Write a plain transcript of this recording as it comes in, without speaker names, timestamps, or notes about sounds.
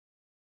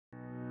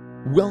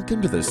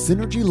Welcome to the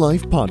Synergy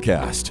Life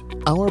Podcast.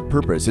 Our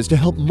purpose is to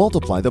help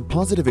multiply the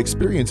positive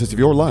experiences of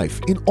your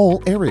life in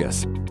all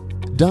areas.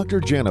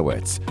 Dr.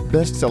 Janowitz,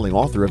 best-selling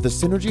author of The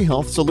Synergy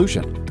Health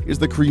Solution, is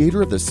the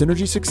creator of the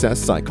Synergy Success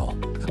Cycle,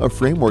 a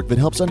framework that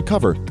helps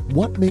uncover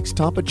what makes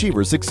top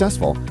achievers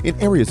successful in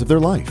areas of their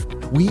life.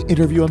 We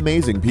interview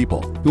amazing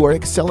people who are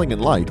excelling in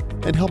life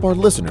and help our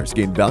listeners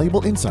gain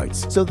valuable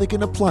insights so they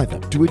can apply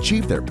them to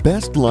achieve their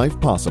best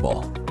life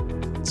possible.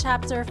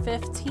 Chapter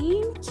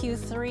 15,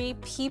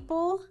 Q3,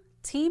 People,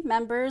 Team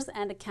Members,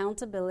 and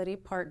Accountability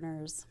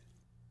Partners.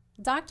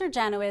 Dr.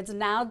 Janowitz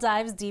now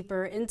dives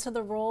deeper into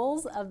the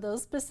roles of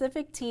those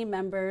specific team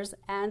members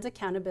and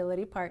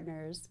accountability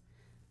partners.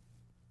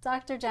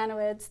 Dr.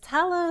 Janowitz,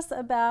 tell us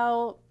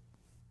about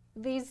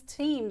these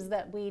teams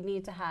that we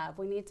need to have.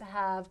 We need to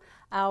have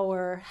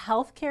our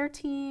healthcare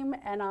team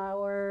and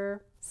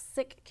our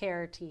sick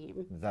care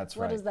team. That's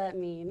right. What does that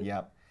mean?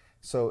 Yep.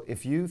 So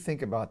if you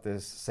think about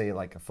this, say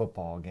like a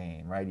football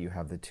game, right? You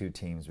have the two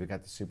teams. We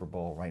got the Super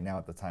Bowl right now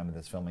at the time of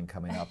this filming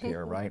coming up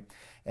here, right?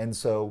 And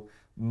so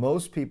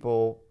most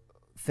people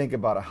think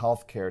about a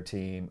healthcare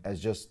team as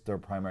just their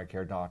primary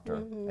care doctor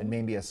and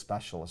maybe a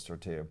specialist or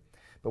two.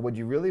 But what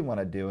you really want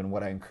to do, and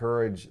what I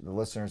encourage the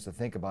listeners to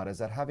think about, is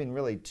that having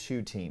really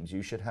two teams.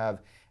 You should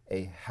have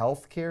a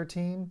healthcare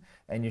team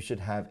and you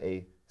should have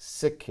a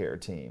sick care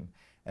team.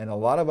 And a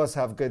lot of us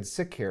have good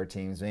sick care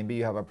teams. Maybe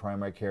you have a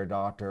primary care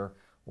doctor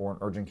or an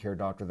urgent care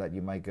doctor that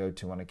you might go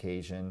to on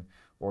occasion,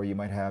 or you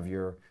might have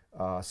your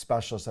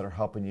specialists that are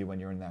helping you when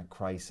you're in that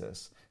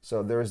crisis.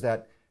 So there's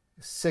that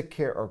sick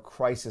care or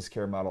crisis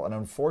care model. And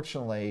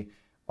unfortunately,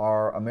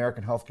 our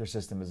American healthcare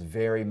system is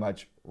very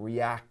much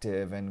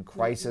reactive and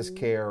crisis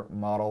care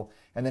model.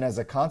 And then as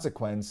a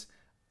consequence,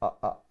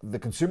 the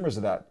consumers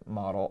of that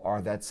model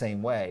are that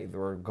same way.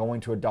 They're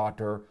going to a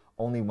doctor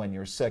only when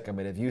you're sick. I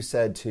mean, if you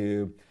said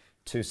to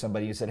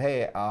somebody, you said,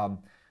 hey,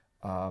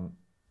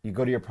 you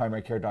go to your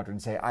primary care doctor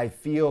and say, I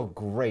feel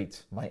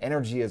great. My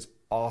energy is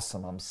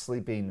awesome. I'm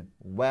sleeping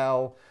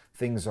well.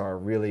 Things are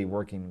really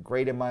working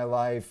great in my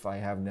life. I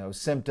have no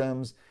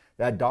symptoms.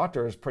 That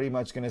doctor is pretty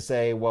much going to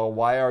say, well,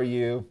 why are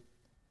you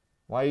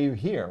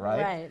here,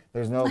 right? Right.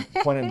 There's no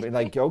point in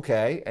like,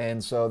 okay.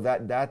 And so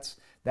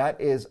that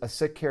is a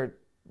sick care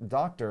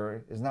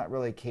doctor is not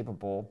really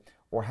capable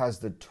or has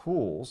the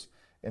tools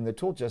in the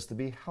tool just to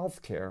be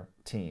healthcare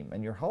team.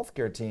 And your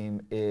healthcare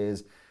team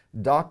is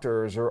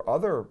doctors or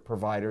other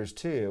providers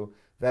too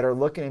that are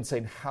looking and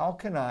saying, how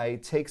can I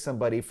take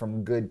somebody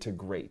from good to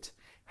great?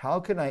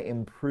 How can I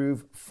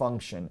improve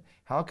function?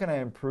 How can I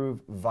improve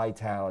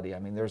vitality? I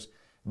mean,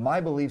 my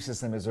belief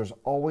system is there's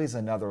always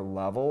another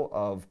level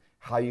of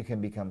how you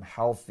can become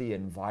healthy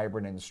and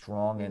vibrant and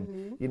strong.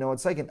 And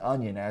it's like an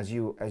onion. As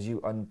you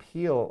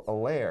unpeel a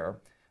layer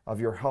of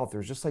your health,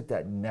 there's just like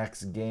that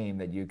next game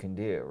that you can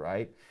do,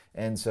 right?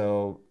 And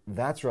so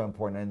that's real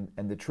important.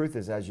 And the truth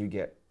is, as you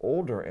get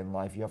older in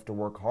life, you have to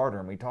work harder.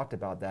 And we talked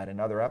about that in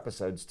other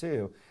episodes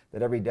too,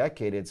 that every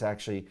decade it's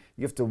actually,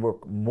 you have to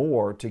work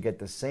more to get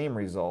the same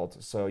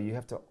result. So you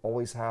have to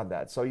always have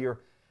that. So your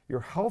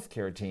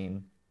healthcare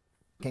team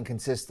can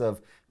consist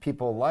of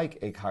people like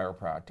a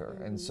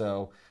chiropractor. And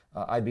so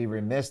I'd be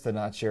remiss to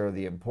not share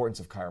the importance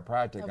of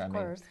chiropractic. Of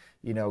course.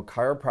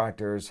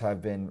 Chiropractors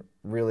have been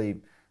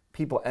really,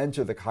 people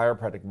enter the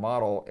chiropractic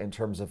model in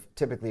terms of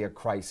typically a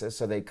crisis.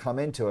 So they come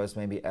into us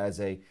maybe as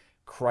a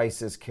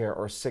crisis care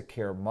or sick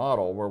care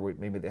model where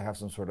maybe they have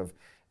some sort of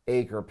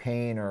ache or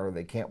pain or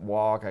they can't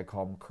walk. I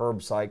call them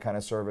curbside kind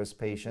of service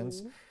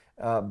patients.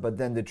 But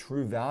then the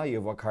true value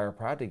of what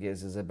chiropractic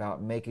is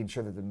about making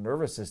sure that the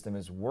nervous system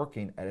is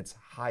working at its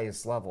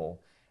highest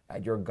level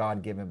at your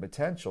God-given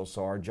potential.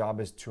 So our job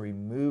is to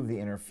remove the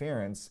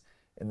interference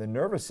in the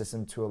nervous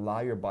system to allow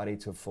your body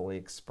to fully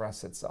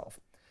express itself.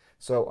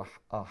 So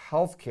a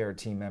healthcare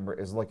team member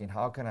is looking,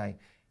 how can I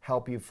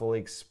help you fully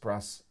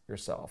express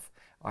yourself?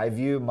 I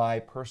view my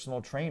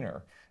personal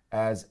trainer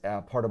as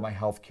a part of my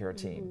healthcare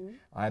team.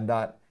 I'm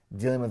not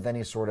dealing with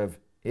any sort of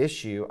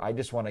issue. I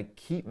just want to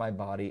keep my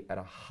body at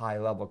a high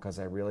level because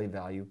I really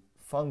value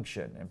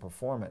function and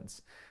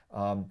performance.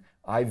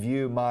 I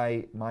view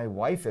my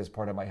wife as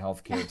part of my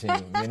healthcare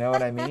team. You know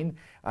what I mean?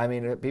 I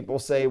mean, people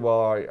say, well,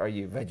 are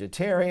you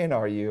vegetarian?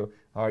 Are you,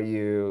 how do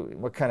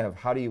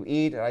you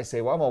eat? And I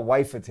say, well, I'm a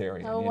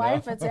wifeitarian.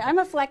 I'm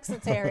a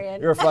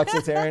flexitarian. You're a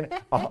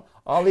flexitarian?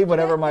 I'll eat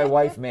whatever my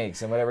wife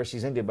makes and whatever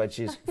she's into, but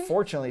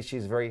fortunately,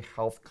 she's very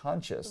health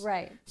conscious.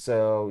 Right.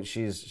 So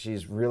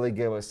she's really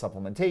good with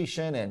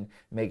supplementation and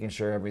making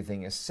sure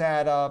everything is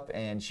set up,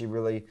 and she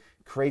really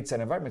creates that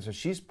environment. So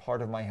she's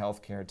part of my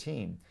healthcare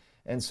team.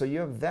 And so you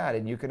have that,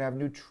 and you can have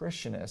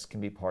nutritionists can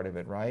be part of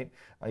it, right?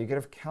 You can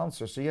have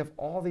counselors. So you have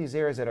all these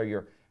areas that are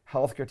your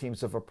healthcare team.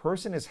 So if a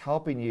person is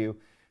helping you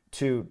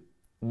to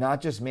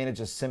not just manage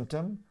a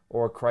symptom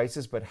or a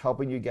crisis, but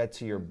helping you get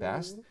to your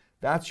best,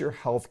 that's your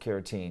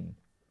healthcare team.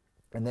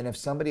 And then if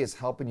somebody is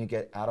helping you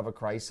get out of a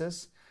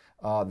crisis,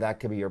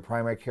 that could be your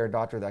primary care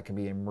doctor, that could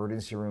be an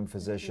emergency room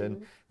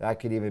physician, that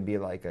could even be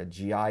like a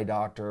GI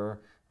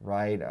doctor,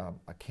 right?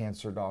 A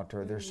cancer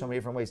doctor. There's so many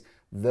different ways.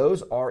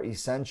 Those are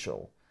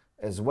essential.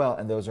 as well,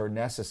 and those are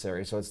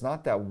necessary. So it's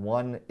not that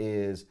one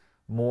is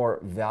more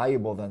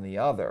valuable than the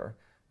other,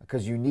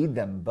 because you need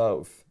them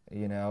both.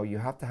 You know, you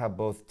have to have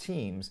both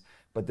teams.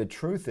 But the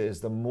truth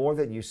is, the more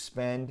that you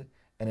spend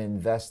and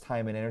invest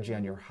time and energy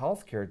on your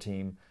healthcare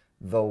team,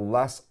 the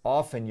less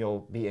often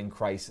you'll be in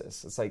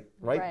crisis. It's like,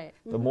 right?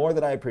 The more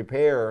that I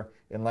prepare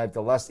in life,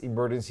 the less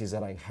emergencies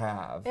that I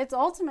have. It's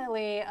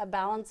ultimately a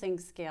balancing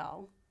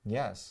scale.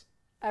 Yes.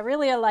 I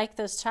really like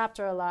this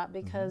chapter a lot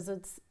because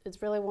it's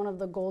really one of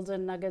the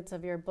golden nuggets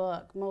of your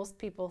book. Most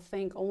people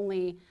think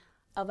only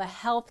of a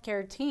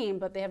healthcare team,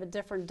 but they have a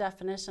different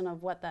definition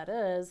of what that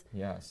is.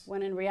 Yes.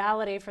 When in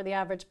reality, for the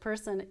average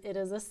person, it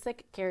is a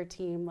sick care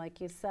team,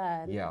 like you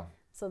said. Yeah.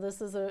 So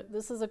this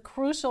is a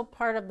crucial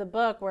part of the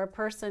book where a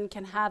person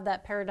can have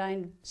that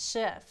paradigm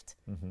shift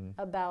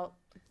about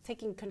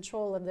taking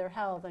control of their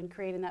health and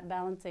creating that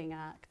balancing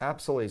act.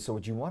 Absolutely. So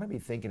what you want to be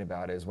thinking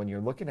about is when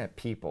you're looking at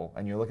people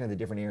and you're looking at the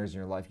different areas in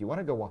your life, you want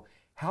to go, well,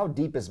 how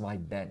deep is my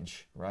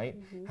bench, right?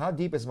 How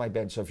deep is my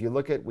bench? So if you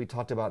look at, we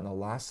talked about in the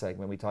last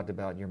segment, we talked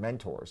about your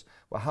mentors.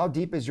 Well, how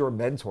deep is your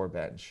mentor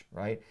bench,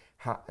 right?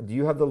 Do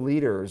you have the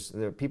leaders,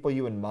 the people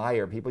you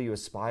admire, people you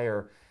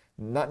aspire,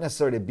 not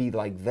necessarily to be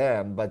like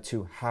them, but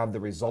to have the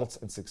results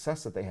and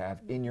success that they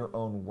have in your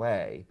own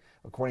way,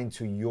 according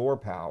to your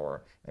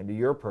power and to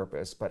your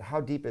purpose. But how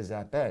deep is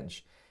that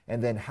bench?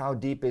 And then how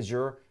deep is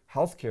your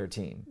healthcare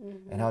team?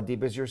 And how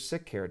deep is your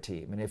sick care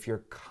team? And if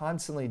you're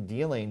constantly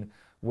dealing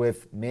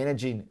with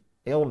managing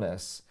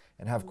illness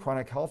and have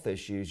chronic health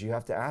issues, you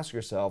have to ask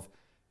yourself,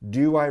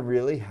 do I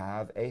really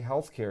have a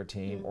healthcare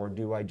team or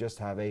do I just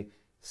have a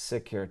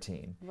sick care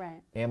team?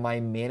 Right. Am I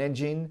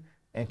managing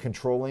and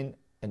controlling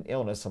an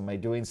illness? Am I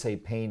doing, say,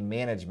 pain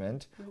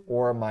management,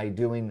 or am I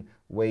doing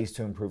ways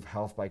to improve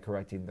health by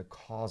correcting the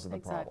cause of the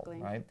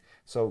problem, right?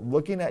 So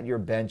looking at your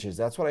benches,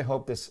 that's what I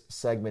hope this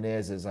segment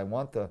is I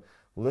want the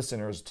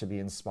listeners to be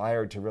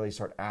inspired to really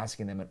start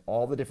asking them in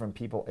all the different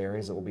people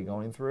areas that we'll be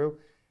going through,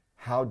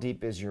 how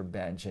deep is your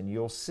bench? And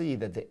you'll see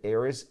that the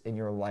areas in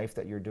your life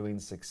that you're doing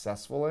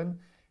successful in,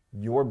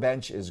 your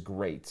bench is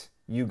great.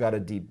 You got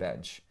a deep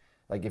bench.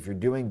 Like if you're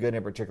doing good in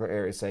a particular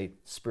area, say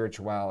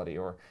spirituality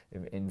or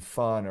in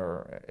fun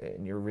or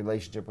in your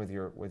relationship with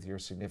your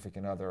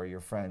significant other or your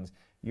friends,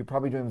 you're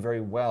probably doing very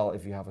well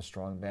if you have a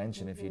strong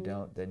bench. And if you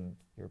don't, then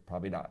you're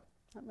probably not.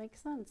 That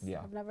makes sense.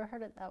 Yeah. I've never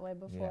heard it that way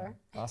before.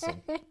 Yeah.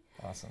 Awesome.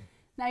 Awesome.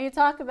 Now you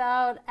talk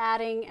about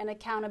adding an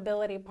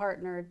accountability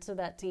partner to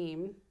that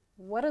team.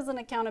 What does an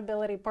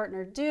accountability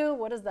partner do?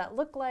 What does that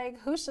look like?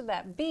 Who should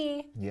that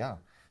be? Yeah.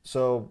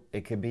 So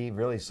it could be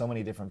really so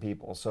many different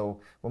people.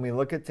 So when we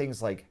look at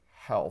things like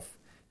health,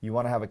 you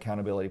want to have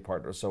accountability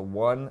partners. So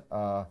one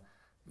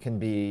can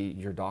be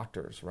your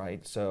doctors,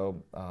 right?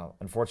 So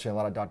unfortunately,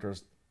 a lot of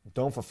doctors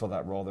don't fulfill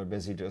that role. They're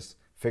busy just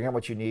figuring out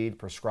what you need,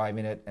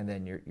 prescribing it, and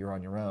then you're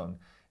on your own.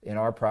 In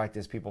our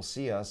practice, people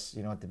see us,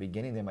 at the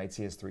beginning, they might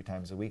see us 3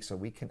 times a week. So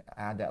we can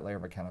add that layer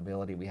of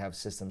accountability. We have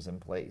systems in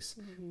place.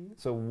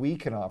 So we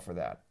can offer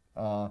that.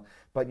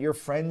 But your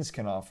friends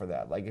can offer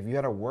that. Like if you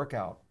had a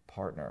workout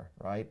partner,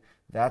 right?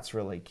 That's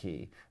really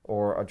key.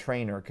 Or a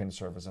trainer can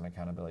serve as an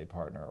accountability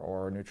partner,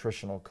 or a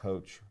nutritional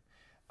coach,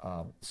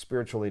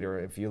 spiritual leader.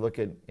 If you look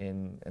at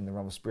in the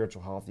realm of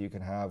spiritual health, you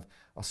can have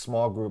a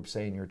small group,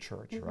 say in your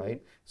church,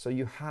 right? So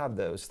you have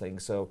those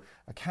things. So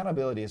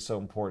accountability is so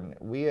important.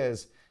 We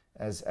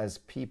as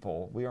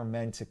people, we are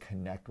meant to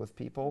connect with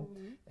people,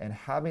 and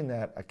having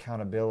that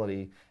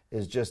accountability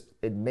is just,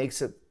 it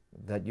makes it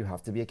that you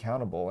have to be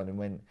accountable. And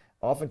when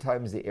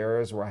oftentimes the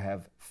areas where I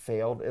have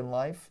failed in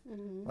life,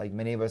 like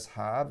many of us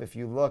have, if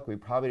you look, we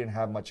probably didn't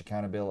have much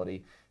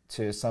accountability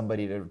to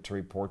somebody to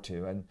report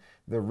to. And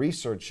the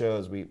research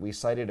shows, we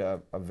cited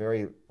a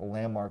very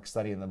landmark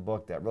study in the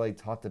book that really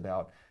talked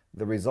about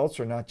the results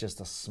are not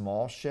just a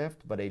small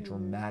shift, but a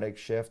dramatic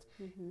shift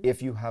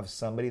if you have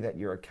somebody that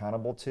you're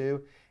accountable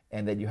to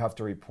and that you have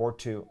to report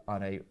to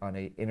on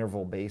a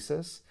interval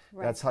basis.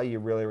 Right. That's how you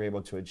really are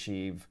able to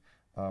achieve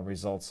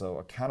results. So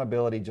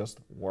accountability just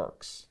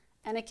works.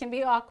 And it can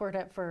be awkward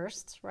at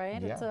first,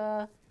 right?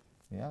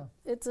 Yeah.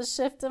 It's a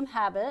shift in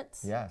habit.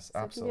 Yes, so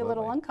absolutely. It can be a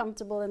little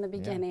uncomfortable in the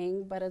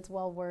beginning, but it's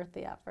well worth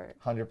the effort.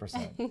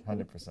 100%.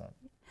 100%.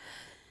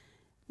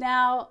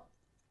 Now,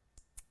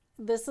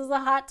 this is a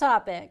hot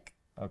topic.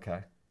 Okay.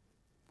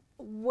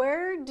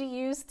 Where do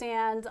you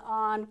stand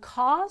on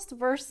cost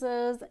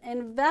versus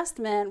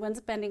investment when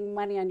spending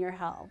money on your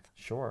health?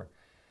 Sure.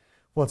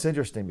 Well, it's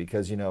interesting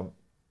because,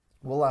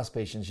 we'll ask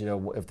patients,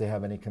 if they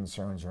have any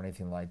concerns or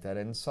anything like that.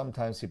 And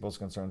sometimes people's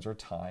concerns are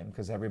time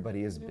because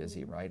everybody is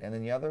busy, right? And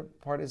then the other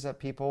part is that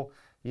people,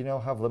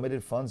 have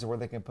limited funds where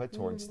they can put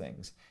towards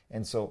things.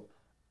 And so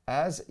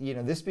as,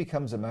 this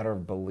becomes a matter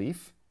of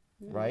belief,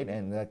 right?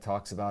 And that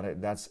talks about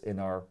it. That's in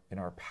our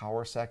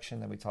power section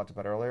that we talked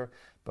about earlier.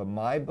 But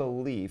my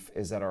belief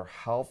is that our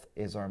health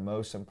is our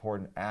most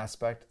important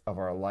aspect of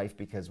our life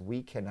because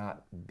we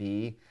cannot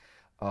be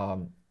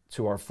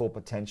to our full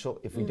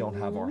potential if we don't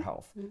have our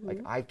health.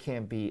 Like I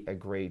can't be a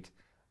great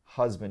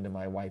husband to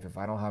my wife if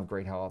I don't have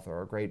great health,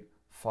 or a great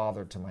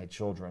father to my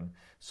children.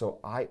 So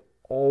I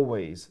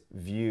always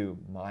view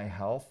my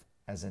health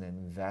as an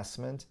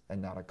investment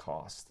and not a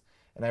cost.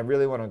 And I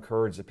really want to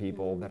encourage the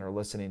people that are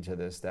listening to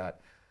this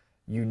that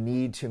you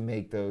need to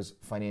make those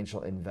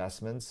financial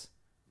investments,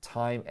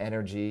 time,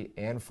 energy,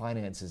 and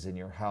finances in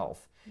your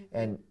health.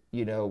 And,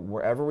 you know,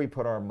 wherever we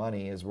put our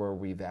money is where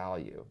we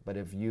value. But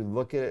if you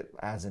look at it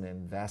as an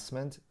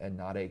investment and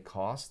not a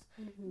cost,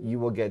 you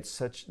will get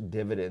such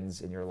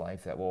dividends in your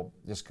life that will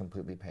just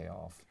completely pay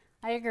off.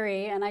 I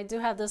agree. And I do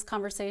have this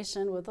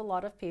conversation with a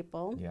lot of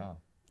people. Yeah.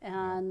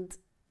 And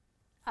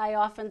I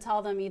often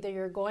tell them either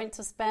you're going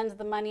to spend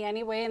the money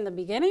anyway in the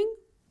beginning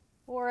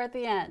or at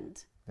the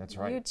end. That's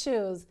right. You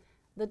choose.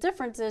 The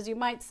difference is you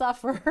might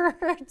suffer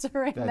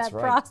during that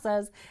right.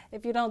 process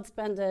if you don't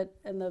spend it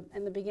in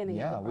the beginning.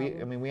 Yeah, of the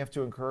problem. we have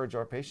to encourage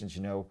our patients,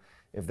 you know,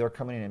 if they're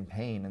coming in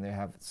pain and they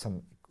have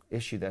some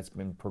issue that's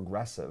been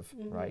progressive,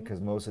 right? Because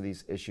most of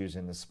these issues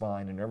in the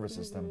spine and nervous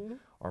system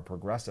are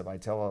progressive. I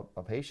tell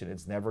a patient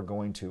it's never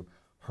going to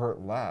hurt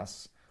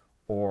less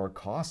or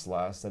cost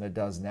less than it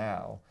does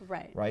now.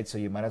 Right? So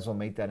you might as well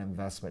make that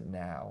investment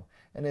now.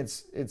 And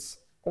it's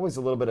always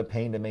a little bit of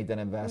pain to make that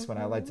investment.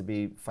 I like to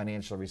be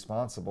financially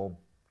responsible.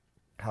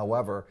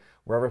 However,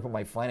 wherever I put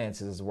my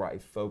finances is where I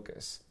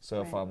focus.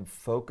 So if I'm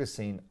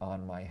focusing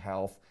on my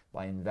health, if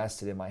I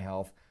invested in my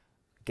health,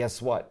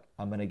 guess what?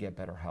 I'm going to get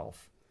better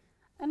health.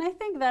 And I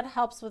think that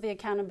helps with the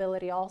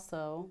accountability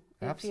also.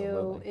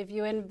 Absolutely. If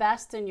you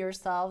invest in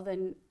yourself,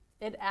 then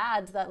it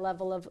adds that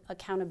level of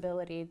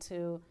accountability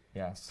to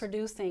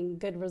producing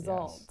good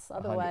results. Yes.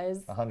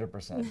 Otherwise,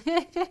 100%.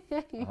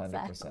 Exactly.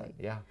 100%.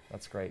 Yeah,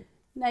 that's great.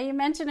 Now, you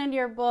mentioned in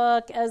your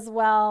book as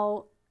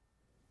well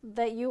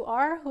that you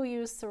are who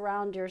you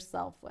surround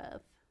yourself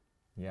with.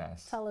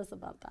 Yes. Tell us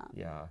about that.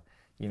 Yeah.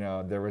 You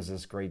know, there was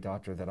this great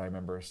doctor that I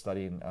remember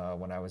studying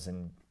when I was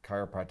in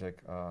chiropractic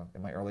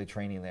in my early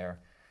training there.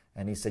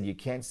 And he said, you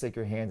can't stick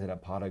your hand in a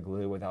pot of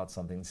glue without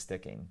something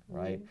sticking,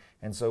 right?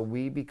 And so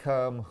we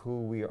become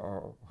who we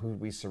are, who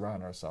we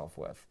surround ourselves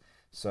with.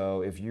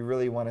 So if you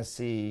really want to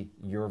see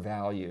your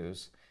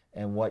values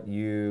and what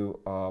you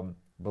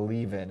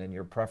believe in and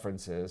your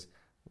preferences,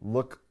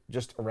 look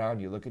just around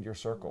you, look at your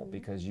circle,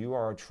 because you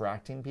are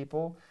attracting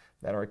people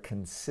that are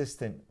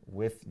consistent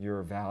with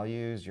your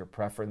values, your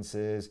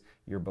preferences,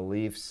 your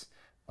beliefs,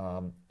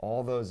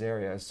 all those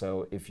areas.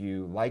 So if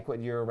you like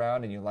what you're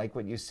around and you like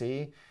what you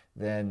see,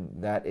 then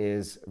that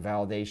is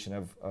validation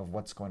of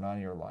what's going on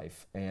in your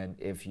life. And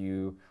if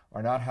you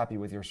are not happy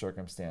with your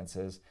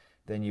circumstances,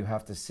 then you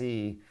have to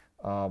see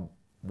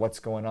what's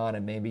going on,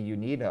 and maybe you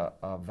need a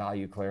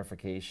value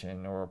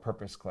clarification or a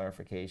purpose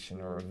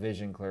clarification or a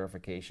vision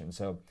clarification.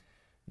 So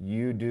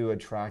you do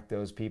attract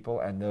those people,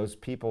 and those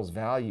people's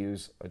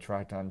values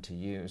attract onto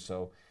you.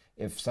 So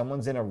if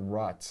someone's in a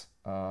rut,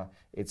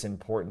 it's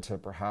important to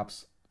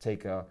perhaps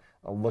take a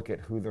look at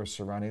who they're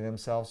surrounding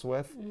themselves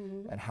with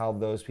and how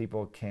those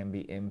people can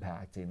be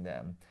impacting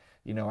them.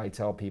 You know, I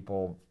tell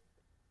people,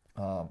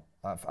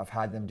 I've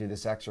had them do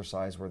this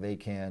exercise where they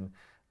can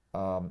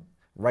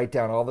write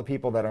down all the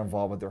people that are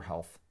involved with their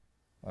health.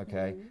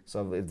 Okay,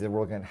 so if they're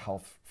working on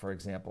health, for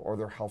example, or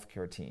their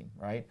healthcare team,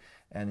 right?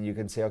 And you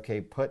can say,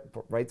 okay,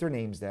 write their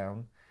names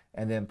down,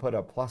 and then put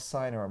a plus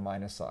sign or a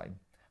minus sign.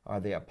 Are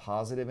they a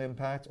positive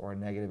impact or a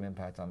negative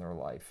impact on their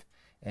life?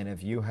 And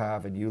if you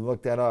have, and you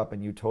look that up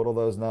and you total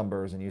those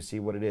numbers and you see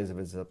what it is, if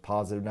it's a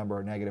positive number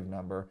or a negative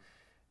number,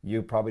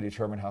 you probably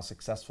determine how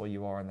successful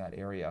you are in that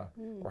area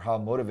or how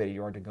motivated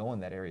you are to go in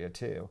that area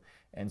too.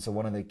 And so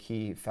one of the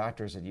key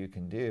factors that you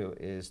can do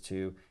is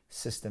to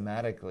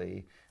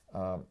systematically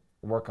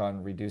work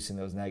on reducing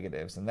those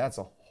negatives. And that's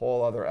a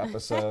whole other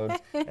episode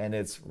and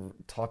it's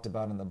talked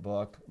about in the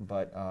book,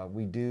 but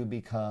we do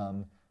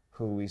become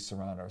who we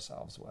surround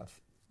ourselves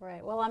with.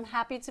 Right. Well, I'm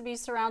happy to be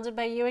surrounded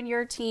by you and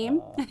your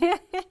team.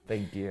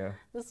 Thank you.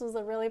 This was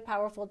a really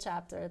powerful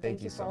chapter.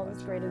 Thank you for so all much.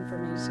 this great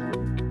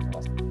information.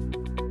 Awesome.